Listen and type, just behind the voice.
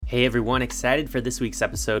Hey everyone, excited for this week's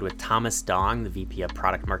episode with Thomas Dong, the VP of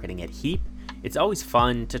Product Marketing at Heap. It's always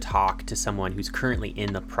fun to talk to someone who's currently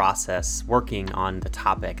in the process working on the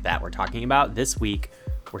topic that we're talking about. This week,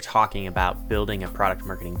 we're talking about building a product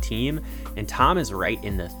marketing team, and Tom is right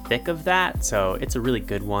in the thick of that, so it's a really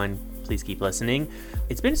good one. Please keep listening.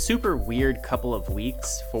 It's been a super weird couple of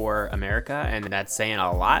weeks for America, and that's saying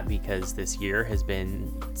a lot because this year has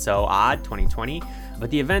been so odd, 2020. But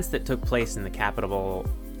the events that took place in the Capitol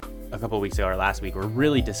a couple of weeks ago or last week were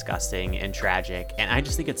really disgusting and tragic. And I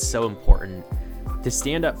just think it's so important to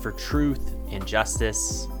stand up for truth and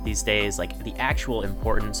justice these days, like the actual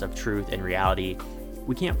importance of truth and reality.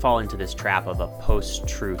 We can't fall into this trap of a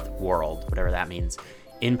post-truth world, whatever that means,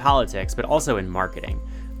 in politics, but also in marketing.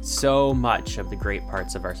 So much of the great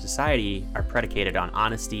parts of our society are predicated on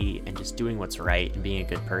honesty and just doing what's right and being a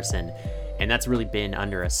good person. And that's really been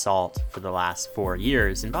under assault for the last 4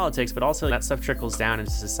 years in politics, but also that stuff trickles down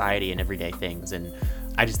into society and everyday things. And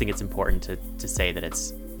I just think it's important to say that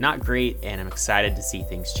it's not great, and I'm excited to see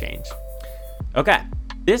things change. Okay,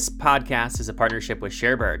 this podcast is a partnership with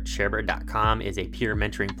ShareBird. ShareBird.com is a peer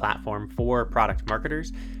mentoring platform for product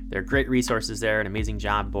marketers. There are great resources there, an amazing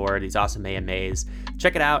job board, these awesome AMAs.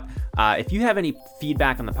 Check it out. If you have any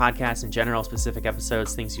feedback on the podcast in general, specific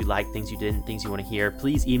episodes, things you like, things you didn't, things you want to hear,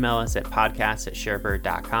 please email us at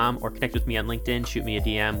podcast@sharebird.com or connect with me on LinkedIn, shoot me a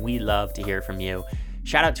DM. We love to hear from you.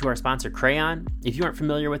 Shout out to our sponsor, Crayon. If you aren't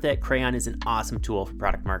familiar with it, Crayon is an awesome tool for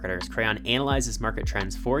product marketers. Crayon analyzes market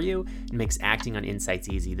trends for you and makes acting on insights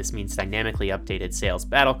easy. This means dynamically updated sales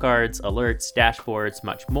battle cards, alerts, dashboards,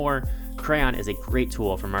 much more. Crayon is a great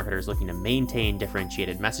tool for marketers looking to maintain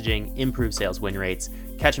differentiated messaging, improve sales win rates,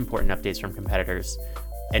 catch important updates from competitors,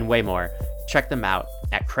 and way more. Check them out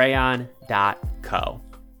at crayon.co. All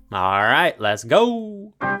right, let's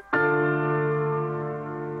go.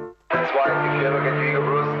 That's why if you ever get your ego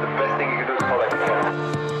bruised, the best thing you can do is call like a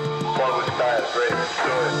fall with style, great.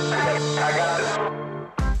 I got this.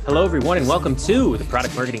 Hello, everyone, and welcome to the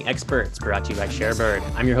Product Marketing Experts, brought to you by ShareBird.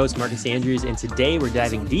 I'm your host, Marcus Andrews, and today we're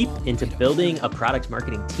diving deep into building a product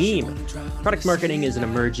marketing team. Product marketing is an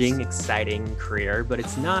emerging, exciting career, but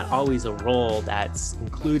it's not always a role that's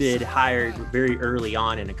hired very early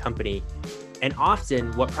on in a company. And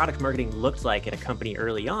often what product marketing looked like at a company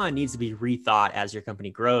early on needs to be rethought as your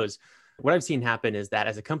company grows. What I've seen happen is that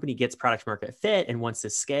as a company gets product market fit and wants to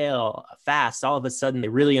scale fast, all of a sudden they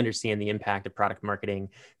really understand the impact of product marketing.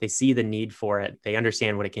 They see the need for it. They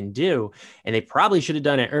understand what it can do. And they probably should have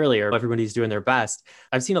done it earlier. Everybody's doing their best.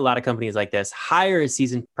 I've seen a lot of companies like this hire a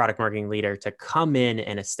seasoned product marketing leader to come in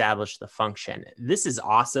and establish the function. This is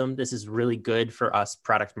awesome. This is really good for us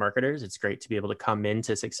product marketers. It's great to be able to come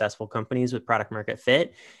into successful companies with product market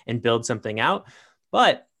fit and build something out.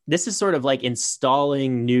 But this is sort of like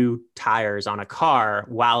installing new tires on a car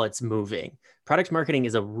while it's moving. Product marketing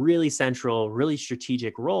is a really central, really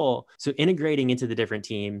strategic role. So integrating into the different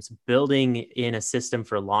teams, building in a system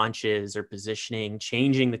for launches or positioning,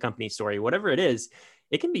 changing the company story, whatever it is,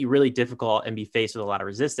 it can be really difficult and be faced with a lot of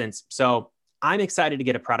resistance. So I'm excited to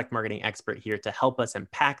get a product marketing expert here to help us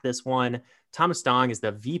unpack this one. Thomas Dong is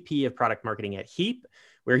the VP of Product Marketing at Heap,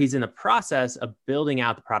 where he's in the process of building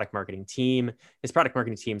out the product marketing team. His product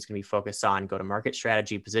marketing team is going to be focused on go-to-market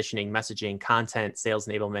strategy, positioning, messaging, content, sales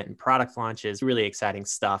enablement, and product launches. Really exciting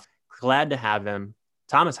stuff. Glad to have him.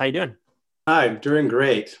 Thomas, how you doing? Hi, I'm doing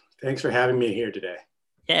great. Thanks for having me here today.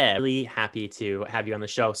 Yeah, really happy to have you on the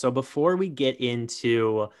show. So before we get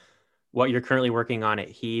into what you're currently working on at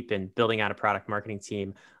Heap and building out a product marketing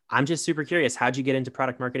team, I'm just super curious. How'd you get into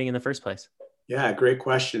product marketing in the first place? Yeah, great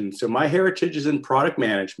question. So my heritage is in product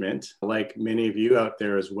management, like many of you out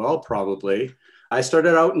there as well, probably. I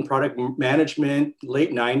started out in product management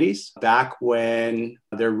late 90s, back when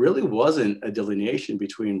there really wasn't a delineation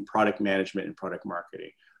between product management and product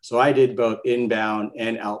marketing. So I did both inbound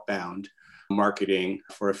and outbound marketing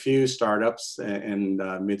for a few startups and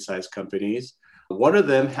mid-sized companies. One of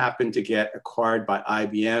them happened to get acquired by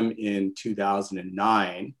IBM in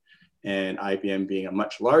 2009. And IBM being a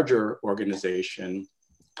much larger organization,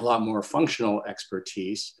 a lot more functional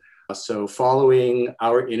expertise. So following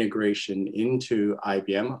our integration into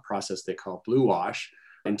IBM, a process they call Blue Wash,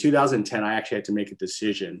 in 2010, I actually had to make a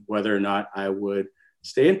decision whether or not I would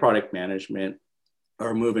stay in product management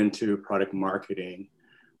or move into product marketing.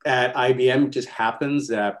 At IBM, it just happens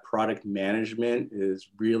that product management is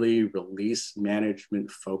really release management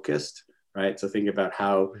focused. Right. So think about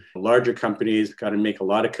how larger companies got to make a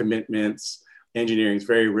lot of commitments. Engineering is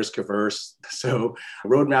very risk averse. So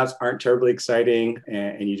roadmaps aren't terribly exciting,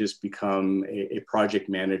 and you just become a project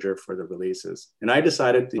manager for the releases. And I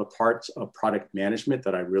decided the parts of product management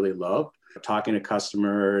that I really loved talking to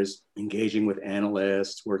customers, engaging with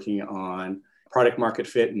analysts, working on product market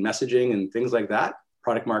fit and messaging and things like that.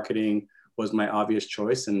 Product marketing was my obvious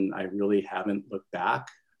choice, and I really haven't looked back.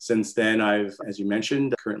 Since then, I've, as you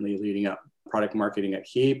mentioned, currently leading up product marketing at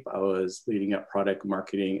Heap. I was leading up product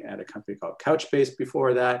marketing at a company called Couchbase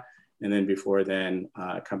before that. And then before then,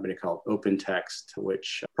 a company called OpenText,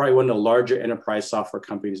 which probably one of the larger enterprise software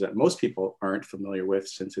companies that most people aren't familiar with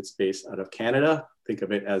since it's based out of Canada. Think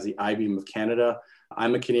of it as the IBM of Canada.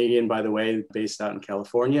 I'm a Canadian, by the way, based out in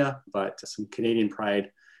California, but some Canadian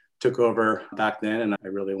pride took over back then, and I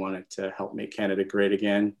really wanted to help make Canada great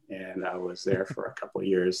again. And I was there for a couple of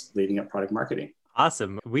years leading up product marketing.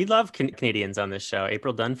 Awesome. We love Canadians on this show.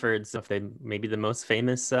 April Dunford's maybe the most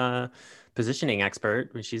famous positioning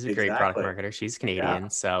expert. She's a great product marketer. She's Canadian,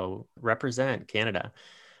 so represent Canada.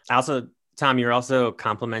 Also, Tom, you're also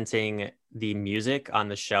complimenting the music on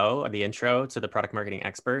the show, the intro to the product marketing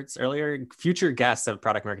experts earlier. Future guests of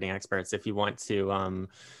product marketing experts, if you want to,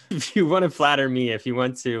 if you want to flatter me, if you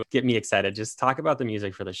want to get me excited, just talk about the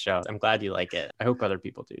music for the show. I'm glad you like it. I hope other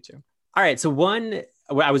people do too. All right. So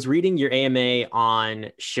I was reading your AMA on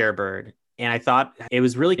Sharebird, and I thought it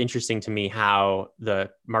was really interesting to me how the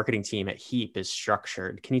marketing team at Heap is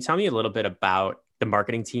structured. Can you tell me a little bit about the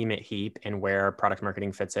marketing team at Heap and where product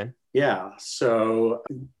marketing fits in? Yeah, so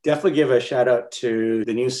definitely give a shout out to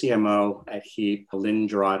the new CMO at Heap, Lynn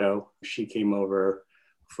Dorado. She came over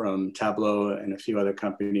from Tableau and a few other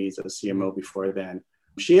companies as CMO before then.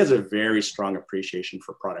 She has a very strong appreciation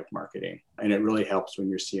for product marketing, and it really helps when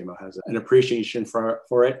your CMO has an appreciation for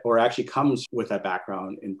it, or actually comes with that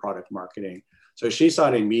background in product marketing. So she saw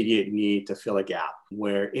an immediate need to fill a gap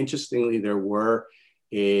where, interestingly, there were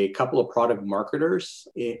a couple of product marketers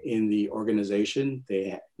in the organization.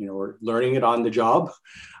 They, were learning it on the job,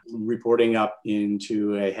 reporting up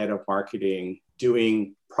into a head of marketing,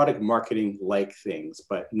 doing product marketing like things,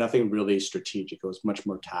 but nothing really strategic. It was much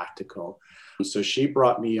more tactical. So she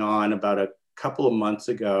brought me on about a couple of months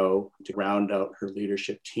ago to round out her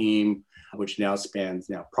leadership team, which now spans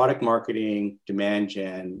product marketing, demand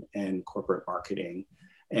gen, and corporate marketing.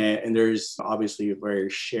 And there's obviously a very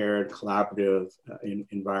shared collaborative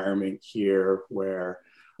environment here where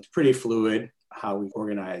it's pretty fluid how we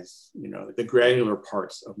organize, the granular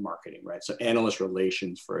parts of marketing, right? So analyst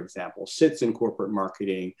relations, for example, sits in corporate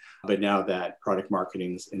marketing, but now that product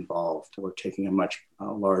marketing is involved, we're taking a much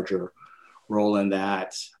larger role in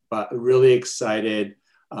that. But really excited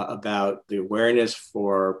about the awareness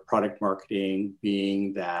for product marketing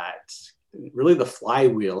being that really the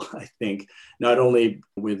flywheel, I think, not only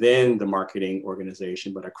within the marketing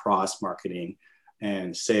organization, but across marketing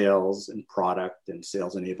and sales and product and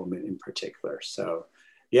sales enablement in particular. So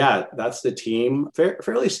yeah, that's the team.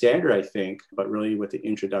 Fairly standard, I think, but really with the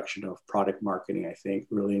introduction of product marketing, I think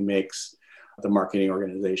really makes the marketing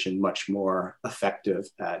organization much more effective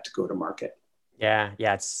at go-to-market. Yeah.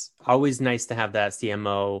 It's always nice to have that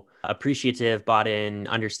CMO appreciative, bought in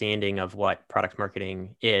understanding of what product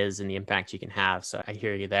marketing is and the impact you can have. So I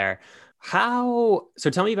hear you there. So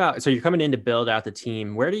tell me so you're coming in to build out the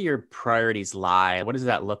team. Where do your priorities lie? What does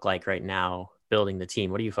that look like right now, building the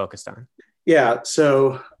team? What are you focused on? Yeah.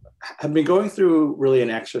 So I've been going through really an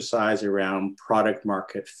exercise around product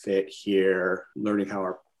market fit here, learning how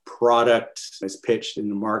our product is pitched in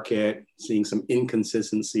the market, seeing some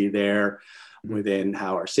inconsistency there within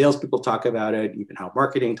how our salespeople talk about it, even how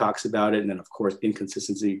marketing talks about it. And then, of course,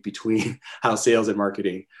 inconsistency between how sales and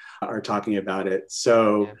marketing are talking about it.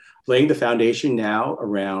 So laying the foundation now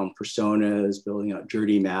around personas, building out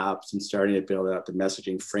journey maps, and starting to build out the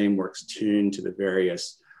messaging frameworks tuned to the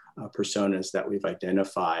various personas that we've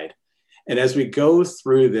identified. And as we go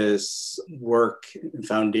through this work,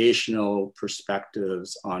 foundational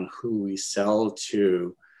perspectives on who we sell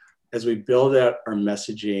to, as we build out our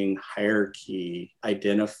messaging hierarchy,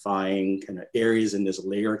 identifying kind of areas in this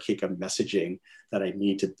layer cake of messaging that I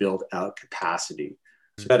need to build out capacity.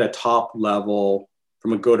 So at a top level,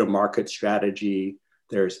 from a go-to-market strategy,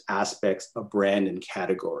 there's aspects of brand and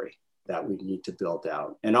category that we need to build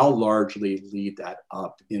out. And I'll largely lead that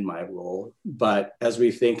up in my role. But as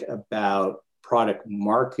we think about product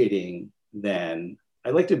marketing, then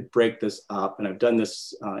I like to break this up, and I've done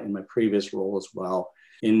this in my previous role as well,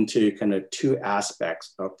 into kind of two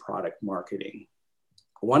aspects of product marketing.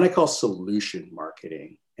 One I call solution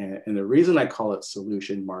marketing. And the reason I call it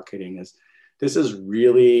solution marketing is this is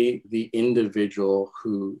really the individual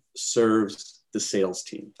who serves the sales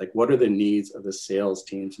team. Like, what are the needs of the sales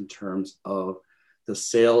teams in terms of the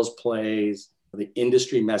sales plays, the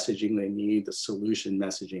industry messaging they need, the solution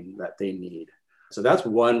messaging that they need. So that's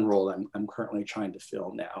one role I'm currently trying to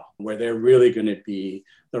fill now, where they're really going to be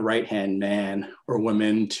the right-hand man or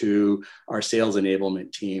woman to our sales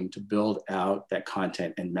enablement team to build out that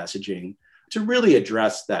content and messaging to really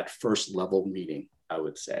address that first level meeting, I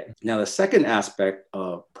would say. Now, the second aspect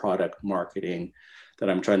of product marketing that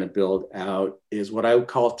I'm trying to build out is what I would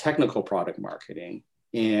call technical product marketing.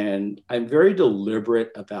 And I'm very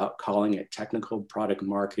deliberate about calling it technical product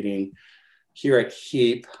marketing here at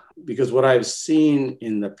Heap, because what I've seen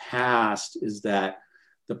in the past is that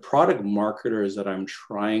the product marketers that I'm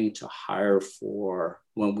trying to hire for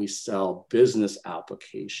when we sell business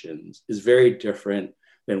applications is very different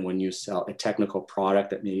than when you sell a technical product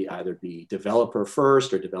that may either be developer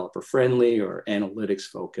first or developer friendly or analytics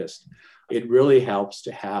focused. It really helps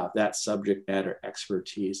to have that subject matter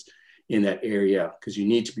expertise in that area because you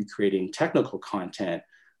need to be creating technical content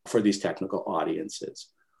for these technical audiences.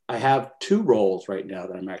 I have two roles right now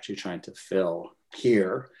that I'm actually trying to fill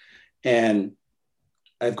here. And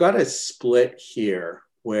I've got a split here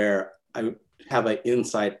where I have an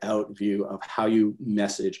inside out view of how you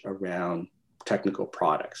message around technical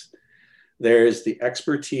products. There's the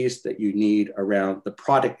expertise that you need around the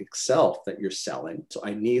product itself that you're selling. So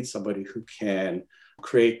I need somebody who can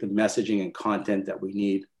create the messaging and content that we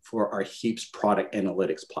need for our Heap's product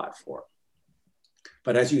analytics platform.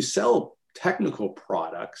 But as you sell technical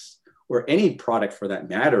products, or any product for that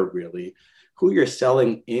matter, really, who you're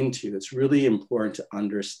selling into, it's really important to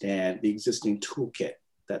understand the existing toolkit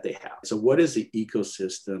that they have. So what is the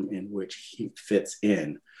ecosystem in which Heap fits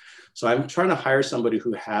in? So I'm trying to hire somebody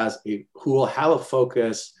who will have a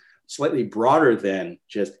focus slightly broader than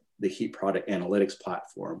just the Heap product analytics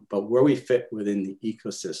platform, but where we fit within the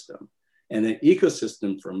ecosystem. And the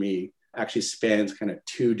ecosystem for me actually spans kind of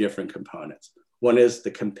two different components. One is the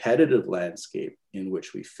competitive landscape in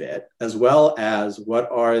which we fit, as well as what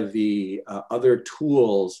are the other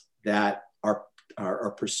tools that our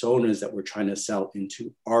personas that we're trying to sell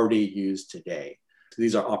into already use today. So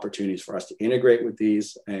these are opportunities for us to integrate with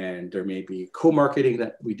these, and there may be co-marketing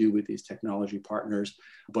that we do with these technology partners,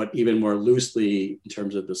 but even more loosely in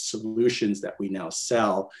terms of the solutions that we now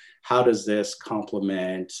sell, how does this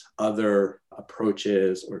complement other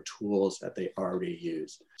approaches or tools that they already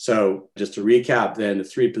use? So just to recap then, the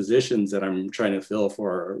three positions that I'm trying to fill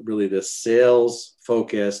for are really the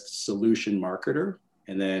sales-focused solution marketer,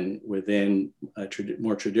 and then within a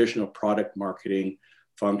more traditional product marketing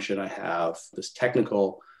function, I have this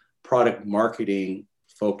technical product marketing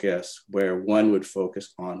focus where one would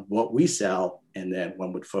focus on what we sell, and then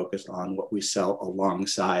one would focus on what we sell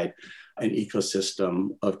alongside an ecosystem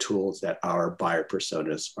of tools that our buyer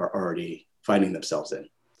personas are already finding themselves in.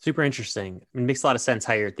 Super interesting. It makes a lot of sense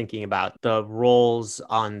how you're thinking about the roles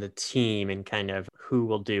on the team and kind of who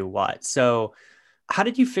will do what. So how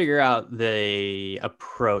did you figure out the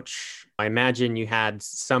approach? I imagine you had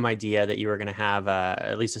some idea that you were going to have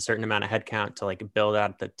at least a certain amount of headcount to like build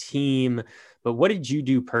out the team. But what did you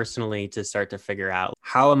do personally to start to figure out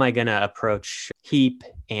how am I going to approach Heap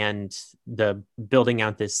and the building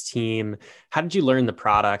out this team? How did you learn the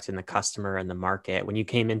product and the customer and the market when you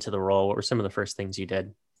came into the role? What were some of the first things you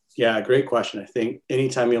did? Yeah, great question. I think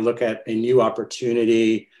anytime you look at a new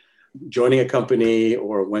opportunity, joining a company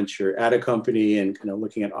or once you're at a company and kind of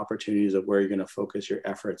looking at opportunities of where you're going to focus your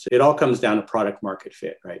efforts, it all comes down to product market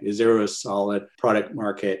fit, right? Is there a solid product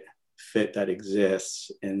market fit that exists?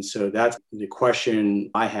 And so that's the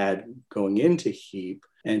question I had going into Heap.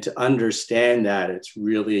 And to understand that, it's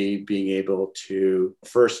really being able to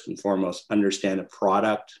first and foremost understand the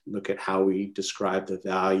product, look at how we describe the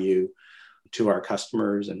value to our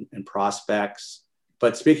customers and prospects.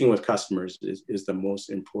 But speaking with customers is the most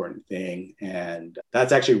important thing. And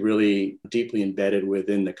that's actually really deeply embedded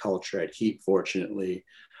within the culture at Heap, fortunately,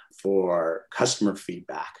 for customer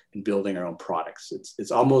feedback and building our own products.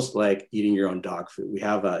 It's almost like eating your own dog food. We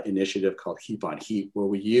have an initiative called Heap on Heap, where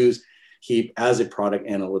we use Heap as a product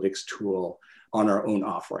analytics tool on our own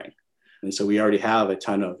offering. And so we already have a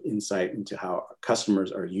ton of insight into how our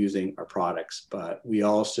customers are using our products, but we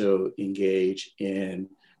also engage in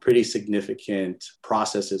pretty significant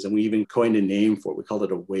processes. And we even coined a name for it. We called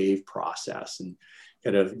it a wave process. And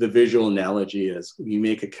kind of the visual analogy is we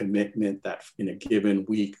make a commitment that in a given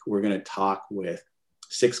week, we're going to talk with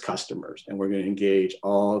 6 customers and we're going to engage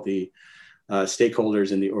all the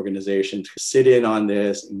stakeholders in the organization to sit in on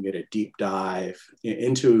this and get a deep dive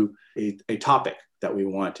into a topic that we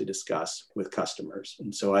want to discuss with customers.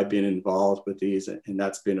 And so I've been involved with these, and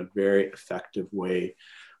that's been a very effective way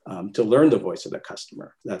to learn the voice of the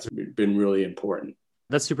customer. That's been really important.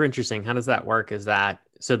 That's super interesting. How does that work? Is that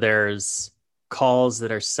so there's calls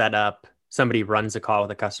that are set up somebody runs a call with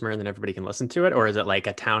a customer and then everybody can listen to it? Or is it like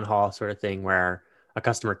a town hall sort of thing where a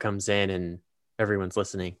customer comes in and everyone's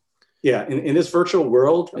listening? Yeah, in this virtual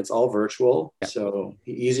world, it's all virtual. Yeah. So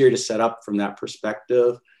easier to set up from that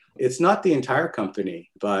perspective. It's not the entire company,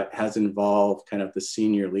 but has involved kind of the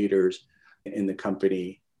senior leaders in the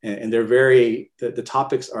company. And they're the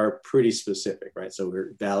topics are pretty specific, right? So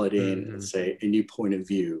we're validating, let's say, a new point of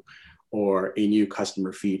view or a new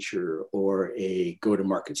customer feature or a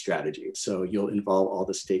go-to-market strategy. So you'll involve all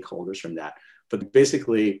the stakeholders from that. But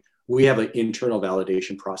basically, we have an internal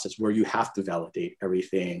validation process where you have to validate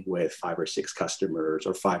everything with 5 or 6 customers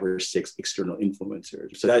or 5 or 6 external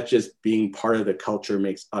influencers. So that just being part of the culture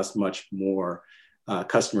makes us much more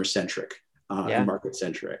customer centric and market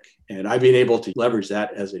centric. And I've been able to leverage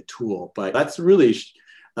that as a tool, but that's really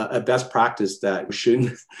a best practice that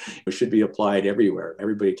should be applied everywhere.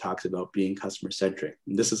 Everybody talks about being customer centric.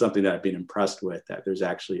 And this is something that I've been impressed with, that there's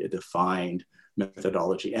actually a defined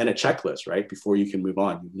methodology and a checklist, right? Before you can move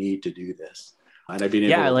on, you need to do this. And I've been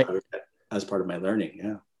able to that as part of my learning.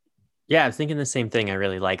 Yeah. Yeah, I was thinking the same thing. I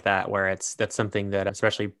really like that, where that's something that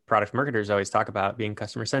especially product marketers always talk about, being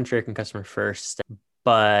customer centric and customer first.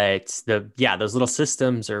 But those little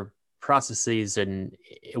systems or processes and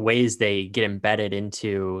ways they get embedded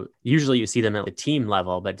into, usually you see them at the team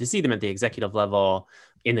level, but to see them at the executive level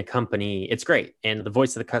in the company, it's great. And the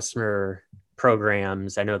voice of the customer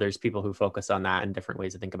programs, I know there's people who focus on that and different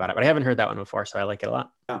ways to think about it, but I haven't heard that one before, so I like it a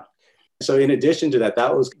lot. Yeah. So in addition to that,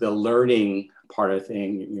 that was the learning part of the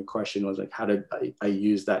thing. Your question was like, how did I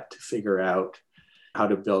use that to figure out how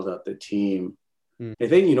to build up the team? I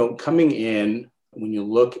think, coming in, when you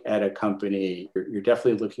look at a company, you're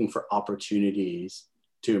definitely looking for opportunities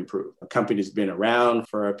to improve. A company's been around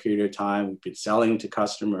for a period of time. We've been selling to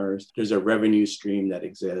customers. There's a revenue stream that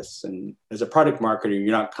exists. And as a product marketer,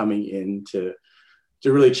 you're not coming in to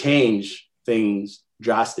really change things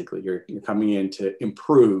drastically. You're coming in to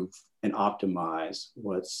improve and optimize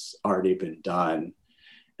what's already been done.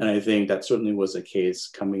 And I think that certainly was the case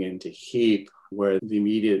coming into Heap, where the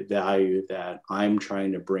immediate value that I'm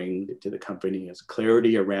trying to bring to the company is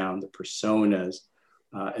clarity around the personas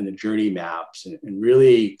and the journey maps, and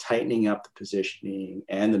really tightening up the positioning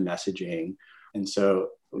and the messaging. And so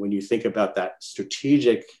when you think about that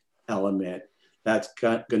strategic element, that's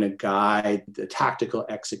going to guide the tactical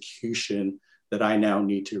execution that I now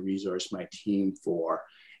need to resource my team for.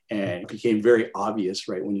 And it became very obvious,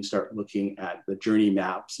 right, when you start looking at the journey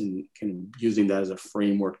maps and kind of using that as a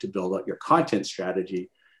framework to build out your content strategy.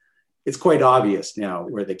 It's quite obvious now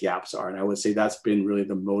where the gaps are. And I would say that's been really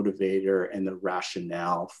the motivator and the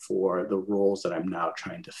rationale for the roles that I'm now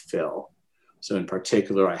trying to fill. So in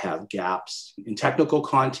particular, I have gaps in technical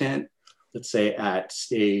content, let's say at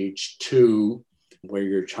stage 2, where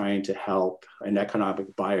you're trying to help an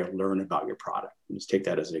economic buyer learn about your product. Let's take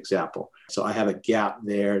that as an example. So I have a gap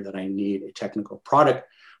there that I need a technical product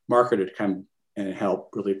marketer to come and help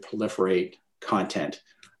really proliferate content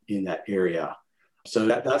in that area. So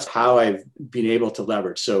that's how I've been able to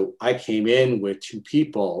leverage. So I came in with 2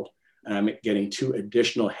 people, and I'm getting 2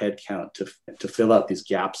 additional headcount to fill out these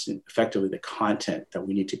gaps in effectively the content that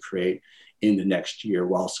we need to create in the next year,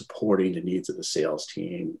 while supporting the needs of the sales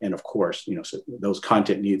team. And of course, so those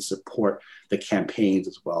content needs support the campaigns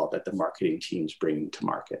as well that the marketing team's bringing to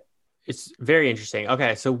market. It's very interesting.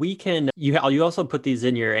 Okay, so you also put these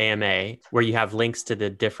in your AMA where you have links to the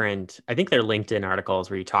different, I think they're LinkedIn articles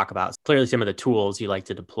where you talk about clearly some of the tools you like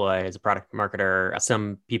to deploy as a product marketer.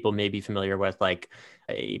 Some people may be familiar with like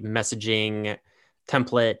a messaging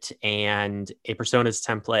template and a personas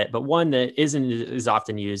template, but one that isn't as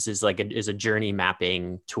often used is a journey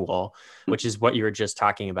mapping tool, which is what you were just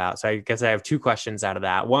talking about. So I guess I have 2 questions out of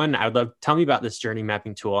that. One, I would love, tell me about this journey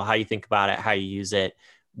mapping tool, how you think about it, how you use it,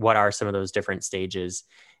 what are some of those different stages?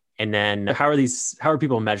 And then how are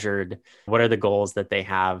people measured? What are the goals that they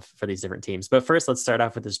have for these different teams? But first, let's start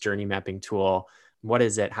off with this journey mapping tool. What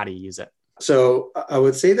is it? How do you use it? So I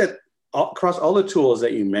would say that across all the tools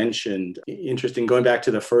that you mentioned, interesting, going back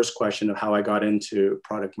to the first question of how I got into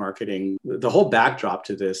product marketing, the whole backdrop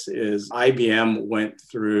to this is IBM went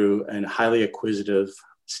through a highly acquisitive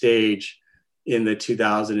stage in the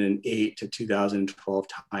 2008 to 2012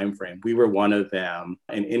 timeframe. We were one of them.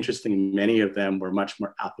 And interestingly, many of them were much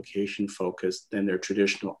more application focused than their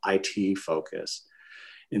traditional IT focus.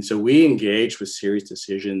 And so we engaged with serious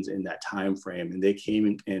decisions in that timeframe, and they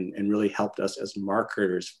came in and really helped us as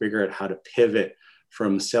marketers figure out how to pivot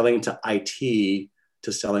from selling to IT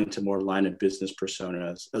to selling to more line of business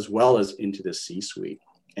personas, as well as into the C-suite.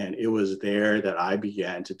 And it was there that I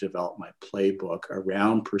began to develop my playbook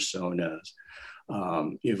around personas,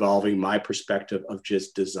 evolving my perspective of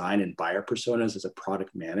just design and buyer personas as a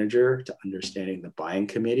product manager to understanding the buying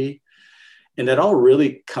committee. And that all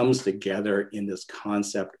really comes together in this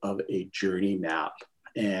concept of a journey map.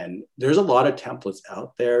 And there's a lot of templates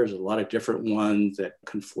out there. There's a lot of different ones that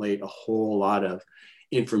conflate a whole lot of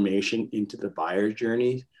information into the buyer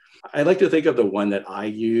journey. I like to think of the one that I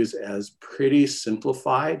use as pretty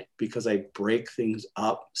simplified because I break things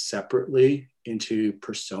up separately into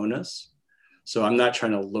personas. So I'm not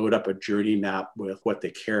trying to load up a journey map with what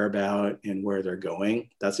they care about and where they're going.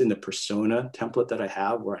 That's in the persona template that I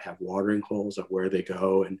have, where I have watering holes of where they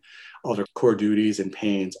go and all their core duties and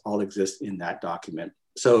pains all exist in that document.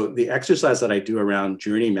 So the exercise that I do around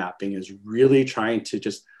journey mapping is really trying to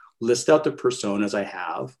just list out the personas I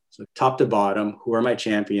have. So top to bottom, who are my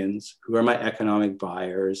champions? Who are my economic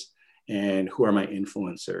buyers? And who are my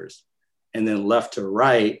influencers? And then left to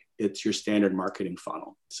right, it's your standard marketing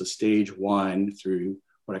funnel. So stage 1 through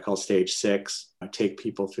what I call stage 6, I take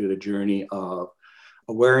people through the journey of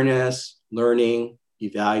awareness, learning,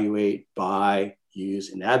 evaluate, buy,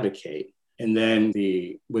 use, and advocate. And then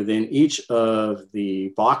within each of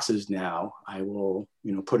the boxes now, I will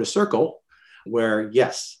put a circle where,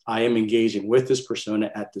 yes, I am engaging with this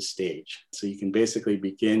persona at this stage. So you can basically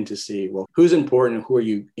begin to see, well, who's important, who are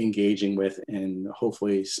you engaging with, and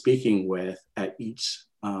hopefully speaking with at each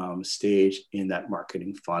stage in that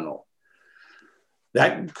marketing funnel.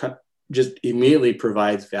 That just immediately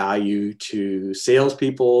provides value to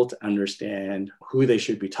salespeople to understand who they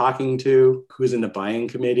should be talking to, who's in the buying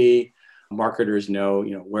committee. Marketers know,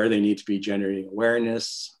 where they need to be generating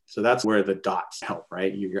awareness. So that's where the dots help,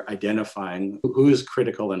 right? You're identifying who is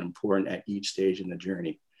critical and important at each stage in the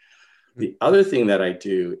journey. The other thing that I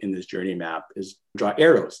do in this journey map is draw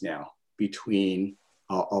arrows now between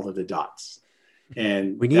all of the dots.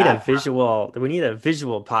 And we need a visual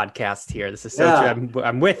podcast here. This is so true.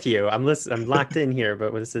 I'm with you. I'm locked in here,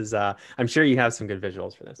 but this is, I'm sure you have some good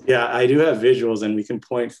visuals for this. Yeah, I do have visuals and we can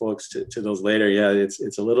point folks to those later. Yeah,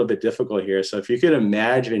 it's a little bit difficult here. So if you could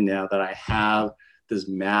imagine now that I have this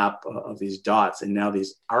map of these dots and now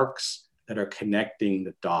these arcs that are connecting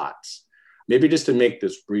the dots, maybe just to make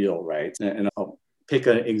this real, right? And I'll pick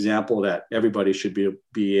an example that everybody should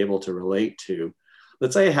be able to relate to.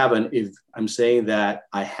 Let's say I'm saying that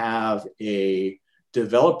I have a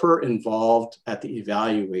developer involved at the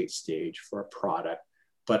evaluate stage for a product,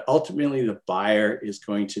 but ultimately the buyer is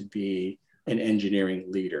going to be an engineering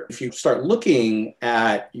leader. If you start looking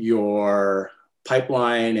at your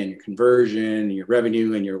pipeline and your conversion, your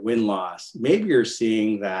revenue and your win-loss, maybe you're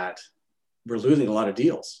seeing that we're losing a lot of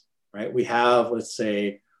deals, right? We have, let's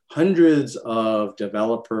say, hundreds of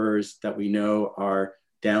developers that we know are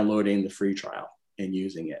downloading the free trial and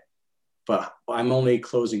using it, but I'm only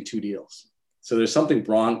closing 2 deals. So there's something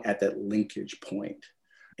wrong at that linkage point.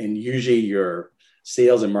 And usually your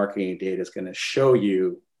sales and marketing data is going to show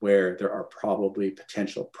you where there are probably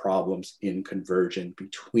potential problems in conversion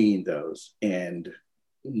between those. And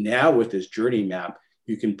now with this journey map,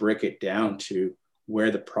 you can break it down to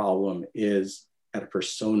where the problem is at a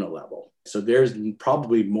persona level. So there's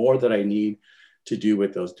probably more that I need to do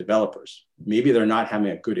with those developers. Maybe they're not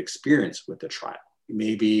having a good experience with the trial.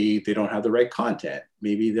 Maybe they don't have the right content.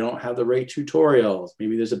 Maybe they don't have the right tutorials.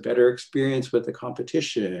 Maybe there's a better experience with the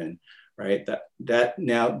competition, right?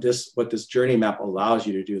 What this journey map allows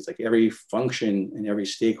you to do is like every function and every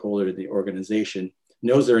stakeholder in the organization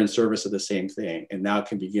knows they're in service of the same thing. And now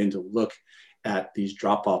can begin to look at these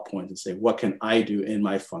drop-off points and say, what can I do in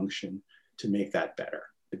my function to make that better?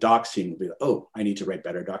 The docs team will be like, oh, I need to write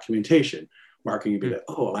better documentation. Marketing would be like,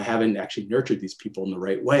 oh, I haven't actually nurtured these people in the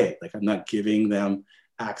right way. Like I'm not giving them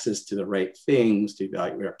access to the right things to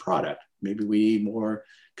evaluate our product. Maybe we need more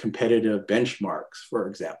competitive benchmarks, for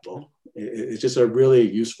example. It's just a really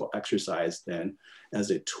useful exercise then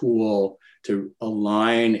as a tool to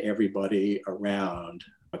align everybody around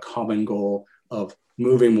a common goal of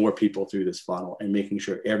moving more people through this funnel and making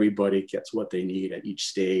sure everybody gets what they need at each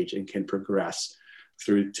stage and can progress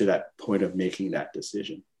through to that point of making that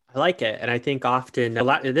decision. I like it. And I think often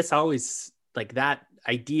that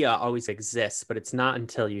idea always exists, but it's not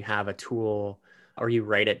until you have a tool or you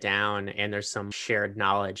write it down and there's some shared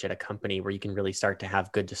knowledge at a company where you can really start to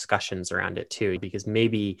have good discussions around it too, because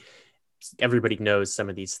maybe everybody knows some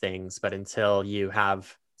of these things, but until you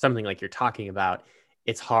have something like you're talking about,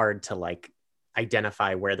 it's hard to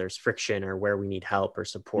identify where there's friction or where we need help or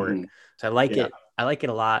support. Mm-hmm. So I like it. I like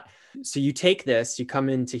it a lot. So you take this, you come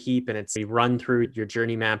into Heap and you run through your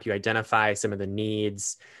journey map, you identify some of the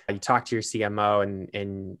needs, you talk to your CMO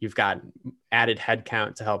and you've got added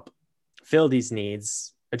headcount to help fill these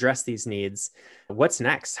needs, address these needs. What's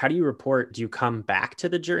next? How do you report? Do you come back to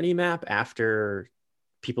the journey map after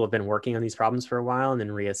people have been working on these problems for a while and then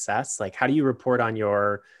reassess? Like, how do you report on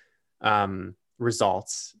your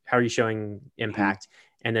results? How are you showing impact?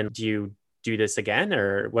 And then do you do this again,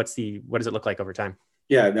 or what does it look like over time?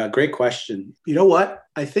 Yeah, no, great question. You know what?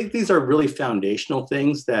 I think these are really foundational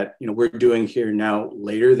things that, we're doing here now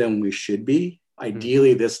later than we should be.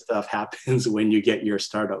 Ideally, this stuff happens when you get your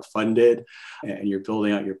startup funded and you're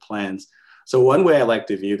building out your plans. So one way I like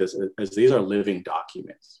to view this is these are living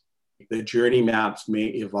documents. The journey maps may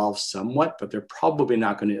evolve somewhat, but they're probably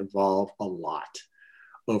not going to evolve a lot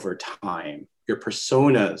over time. Your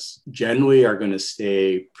personas generally are going to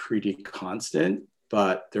stay pretty constant,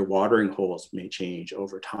 but their watering holes may change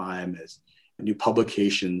over time as new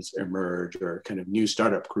publications emerge or kind of new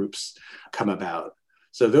startup groups come about.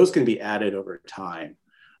 So those can be added over time.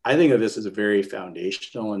 I think of this as a very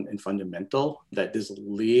foundational and fundamental, that this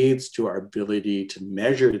leads to our ability to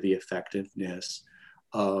measure the effectiveness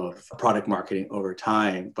of product marketing over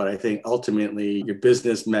time. But I think ultimately your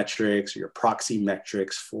business metrics, your proxy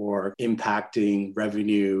metrics for impacting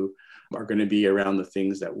revenue are going to be around the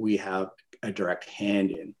things that we have a direct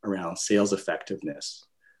hand in, around sales effectiveness,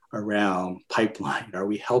 around pipeline. Are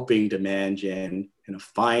we helping demand gen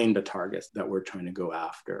find the targets that we're trying to go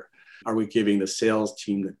after? Are we giving the sales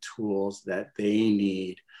team the tools that they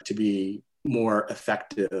need to be more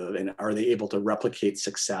effective? And are they able to replicate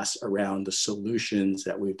success around the solutions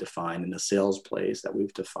that we've defined and the sales plays that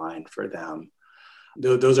we've defined for them?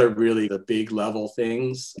 Those are really the big level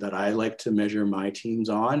things that I like to measure my teams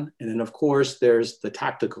on. And then, of course, there's the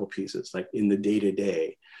tactical pieces, like in the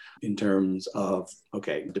day-to-day, in terms of,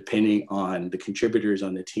 okay, depending on the contributors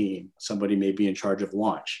on the team, somebody may be in charge of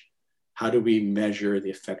launch. How do we measure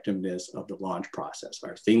the effectiveness of the launch process?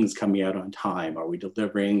 Are things coming out on time? Are we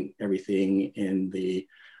delivering everything in the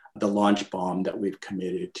launch bomb that we've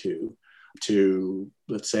committed to,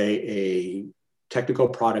 let's say, a technical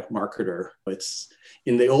product marketer? It's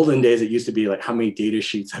in the olden days, it used to be like, how many data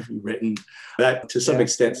sheets have you written? That to some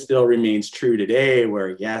extent still remains true today, where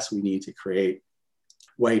yes, we need to create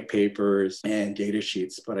white papers and data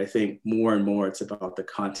sheets. But I think more and more it's about the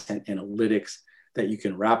content analytics that you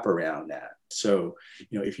can wrap around that. So,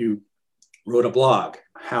 if you wrote a blog,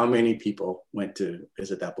 how many people went to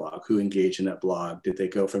visit that blog? Who engaged in that blog? Did they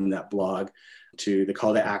go from that blog to the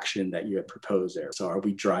call to action that you had proposed there? So are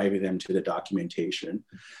we driving them to the documentation?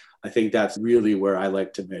 I think that's really where I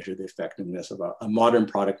like to measure the effectiveness of a modern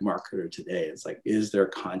product marketer today. It's like, is their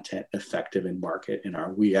content effective in market? And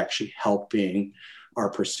are we actually helping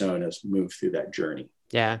our personas move through that journey?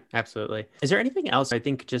 Yeah, absolutely. Is there anything else? I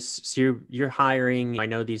think just so you're hiring, I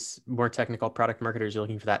know these more technical product marketers, you're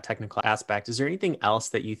looking for that technical aspect. Is there anything else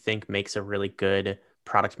that you think makes a really good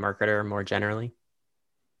product marketer more generally?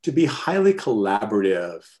 To be highly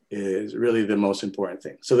collaborative is really the most important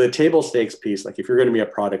thing. So the table stakes piece, like if you're going to be a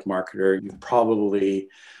product marketer, you've probably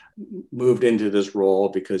moved into this role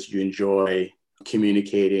because you enjoy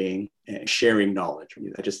communicating and sharing knowledge.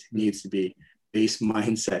 That just needs to be base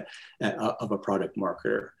mindset of a product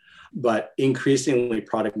marketer. But increasingly,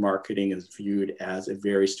 product marketing is viewed as a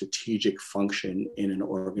very strategic function in an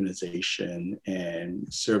organization and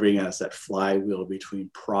serving as that flywheel between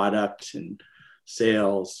product and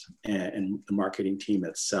sales and the marketing team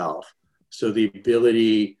itself. So the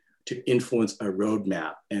ability to influence a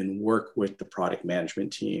roadmap and work with the product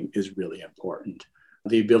management team is really important.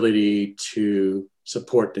 The ability to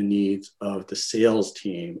support the needs of the sales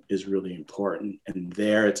team is really important. And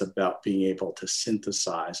there it's about being able to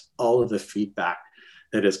synthesize all of the feedback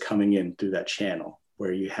that is coming in through that channel,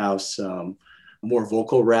 where you have some more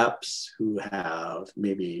vocal reps who have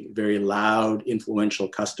maybe very loud, influential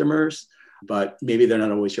customers, but maybe they're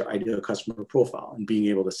not always your ideal customer profile. And being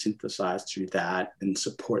able to synthesize through that and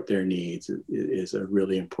support their needs is a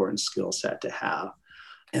really important skill set to have.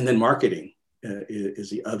 And then marketing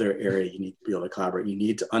is the other area you need to be able to collaborate. You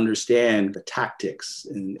need to understand the tactics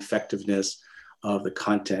and effectiveness of the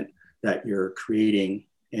content that you're creating.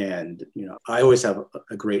 And, I always have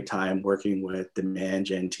a great time working with demand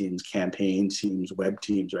gen teams, campaign teams, web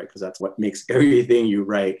teams, right? Because that's what makes everything you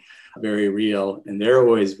write very real. And they're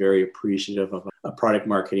always very appreciative of a product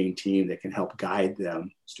marketing team that can help guide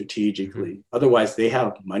them strategically. Mm-hmm. Otherwise, they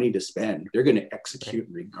have money to spend. They're going to execute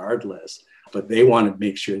regardless, but they want to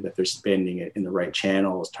make sure that they're spending it in the right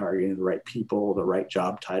channels, targeting the right people, the right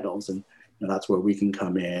job titles. And that's where we can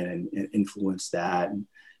come in and influence that, and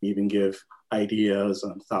even give ideas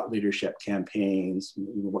on thought leadership campaigns,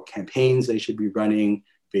 what campaigns they should be running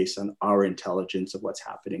based on our intelligence of what's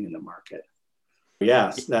happening in the market.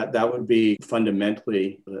 Yes, that would be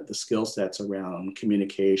fundamentally the skill sets around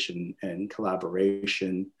communication and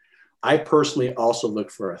collaboration. I personally also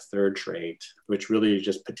look for a third trait, which really is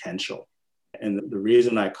just potential. And the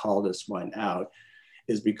reason I call this one out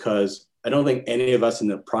is because I don't think any of us in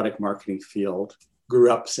the product marketing field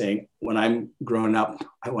grew up saying, when I'm growing up,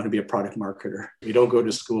 I want to be a product marketer. We don't go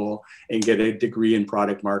to school and get a degree in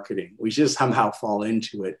product marketing. We just somehow fall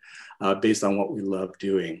into it based on what we love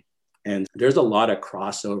doing. And there's a lot of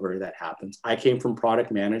crossover that happens. I came from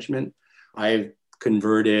product management. I've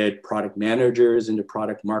converted product managers into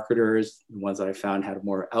product marketers, the ones that I found had a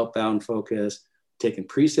more outbound focus, taken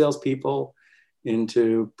pre-sales people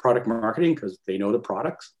into product marketing because they know the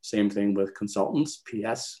products. Same thing with consultants.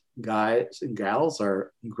 PS guys and gals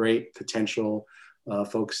are great potential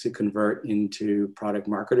folks to convert into product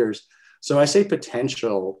marketers. So I say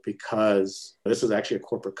potential because this is actually a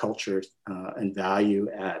corporate culture and value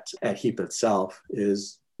at Heap itself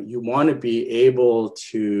is you want to be able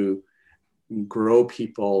to grow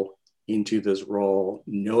people into this role,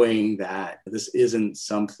 knowing that this isn't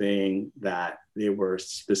something that they were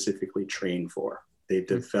specifically trained for. They've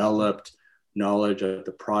developed knowledge of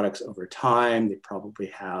the products over time. They probably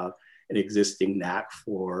have an existing knack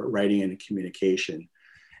for writing and communication.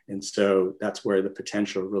 And so that's where the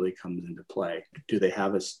potential really comes into play. Do they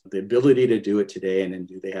have the ability to do it today? And then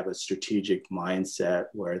do they have a strategic mindset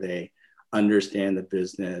where they understand the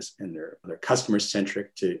business and they're customer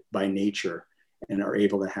centric by nature and are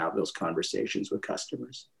able to have those conversations with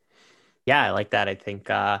customers? Yeah, I like that. I think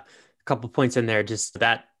a couple points in there, just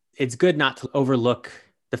that it's good not to overlook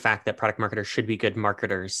the fact that product marketers should be good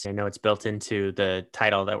marketers. I know it's built into the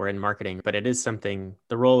title that we're in marketing, but it is something,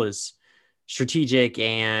 the role is strategic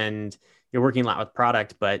and you're working a lot with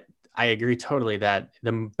product, but I agree totally that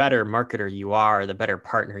the better marketer you are, the better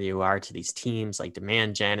partner you are to these teams like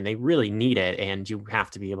demand gen, and they really need it. And you have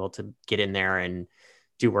to be able to get in there and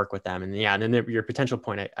do work with them. And yeah, and then your potential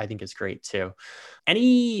point, I think is great too.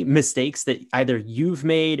 Any mistakes that either you've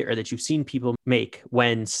made or that you've seen people make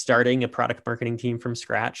when starting a product marketing team from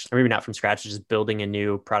scratch, or maybe not from scratch, just building a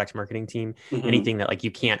new product marketing team? Mm-hmm. Anything that like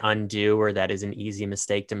you can't undo or that is an easy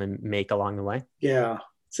mistake to make along the way? Yeah.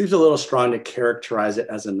 Seems a little strong to characterize it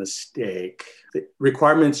as a mistake. The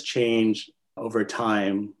requirements change over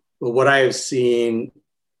time. But what I have seen,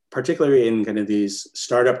 particularly in kind of these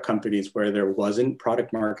startup companies where there wasn't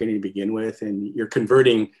product marketing to begin with, and you're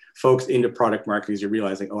converting folks into product marketers, you're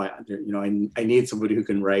realizing, I need somebody who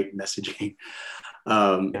can write messaging.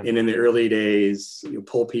 And in the early days, you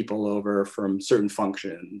pull people over from certain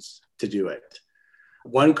functions to do it.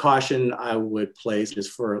 One caution I would place just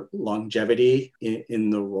for longevity in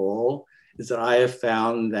the role is that I have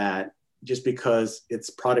found that just because it's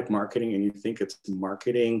product marketing and you think it's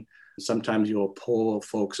marketing, sometimes you'll pull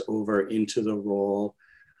folks over into the role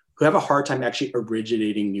who have a hard time actually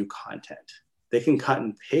originating new content. They can cut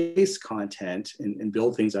and paste content and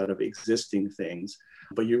build things out of existing things,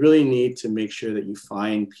 but you really need to make sure that you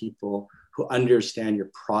find people who understand your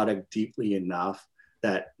product deeply enough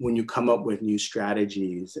that when you come up with new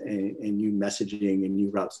strategies and new messaging and new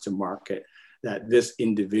routes to market, that this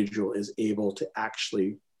individual is able to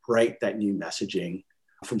actually write that new messaging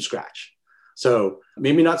from scratch. So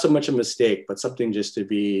maybe not so much a mistake, but something just to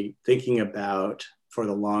be thinking about for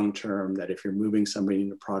the long term, that if you're moving somebody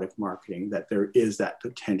into product marketing, that there is that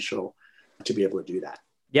potential to be able to do that.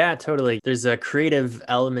 Yeah, totally. There's a creative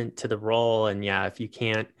element to the role. And yeah, if you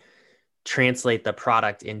can't translate the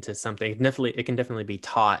product into something, it can definitely be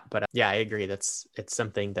taught. But yeah, I agree. It's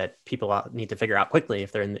something that people need to figure out quickly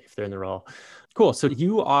if they're in the role. Cool. So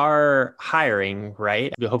you are hiring,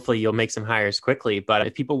 right? Hopefully you'll make some hires quickly, but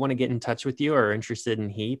if people want to get in touch with you or are interested in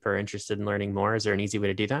Heap or interested in learning more, is there an easy way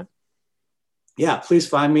to do that? Yeah, please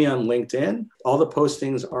find me on LinkedIn. All the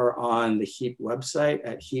postings are on the Heap website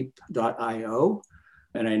at heap.io.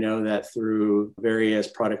 And I know that through various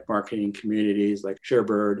product marketing communities like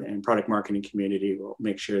Sharebird and product marketing community, we'll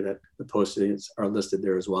make sure that the postings are listed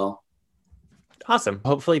there as well. Awesome.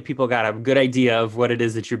 Hopefully people got a good idea of what it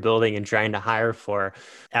is that you're building and trying to hire for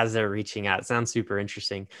as they're reaching out. It sounds super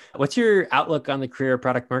interesting. What's your outlook on the career of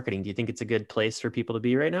product marketing? Do you think it's a good place for people to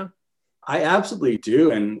be right now? I absolutely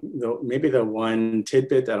do. And maybe the one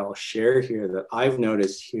tidbit that I'll share here that I've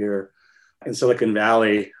noticed here in Silicon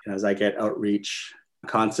Valley, as I get outreach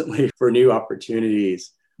constantly for new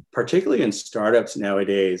opportunities, particularly in startups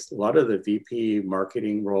nowadays, a lot of the VP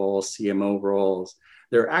marketing roles, CMO roles,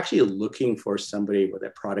 they're actually looking for somebody with a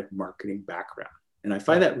product marketing background. And I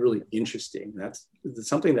find that really interesting. That's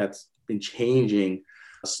something that's been changing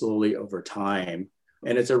slowly over time.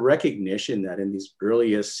 And it's a recognition that in these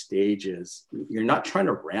earliest stages, you're not trying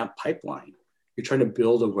to ramp pipeline. You're trying to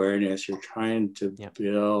build awareness. You're trying to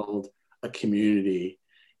build a community.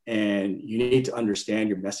 And you need to understand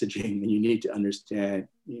your messaging, and you need to understand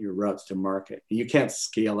your routes to market. And you can't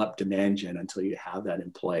scale up demand gen until you have that in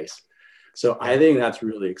place. So I think that's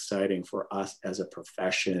really exciting for us as a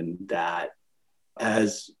profession, that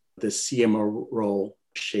as the CMO role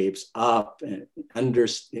shapes up, and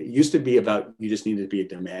it used to be about you just needed to be a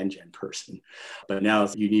demand gen person, but now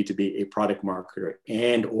you need to be a product marketer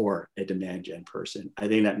and or a demand gen person. I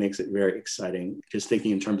think that makes it very exciting, just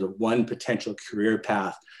thinking in terms of one potential career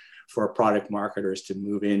path for product marketers to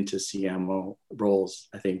move into CMO roles.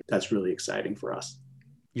 I think that's really exciting for us.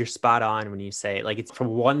 You're spot on when you say, like, it's, for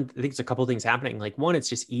one, I think it's a couple of things happening. Like, one, it's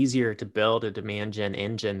just easier to build a demand gen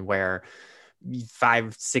engine, where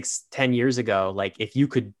 5, 6, 10 years ago, like, if you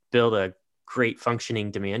could build a great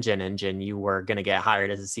functioning demand gen engine, you were going to get hired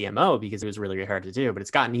as a CMO because it was really, really hard to do. But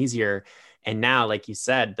it's gotten easier. And now, like you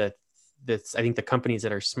said, I think the companies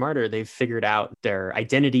that are smarter, they've figured out their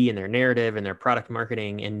identity and their narrative and their product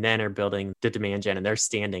marketing, and then are building the demand gen, and they're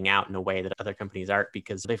standing out in a way that other companies aren't,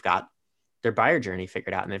 because they've got their buyer journey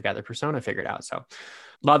figured out and they've got their persona figured out. So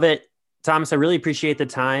love it. Thomas, I really appreciate the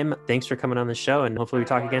time. Thanks for coming on the show, and hopefully we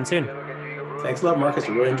talk again soon. Thanks a lot, Marcus. I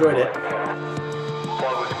really enjoyed it.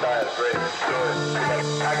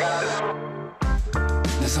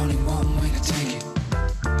 There's only one way to take it,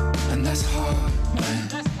 and that's hard, man.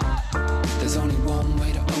 There's only one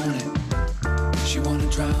way to own it. She wanna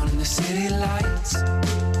drown in the city lights,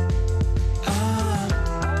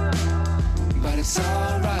 but it's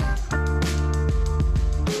alright.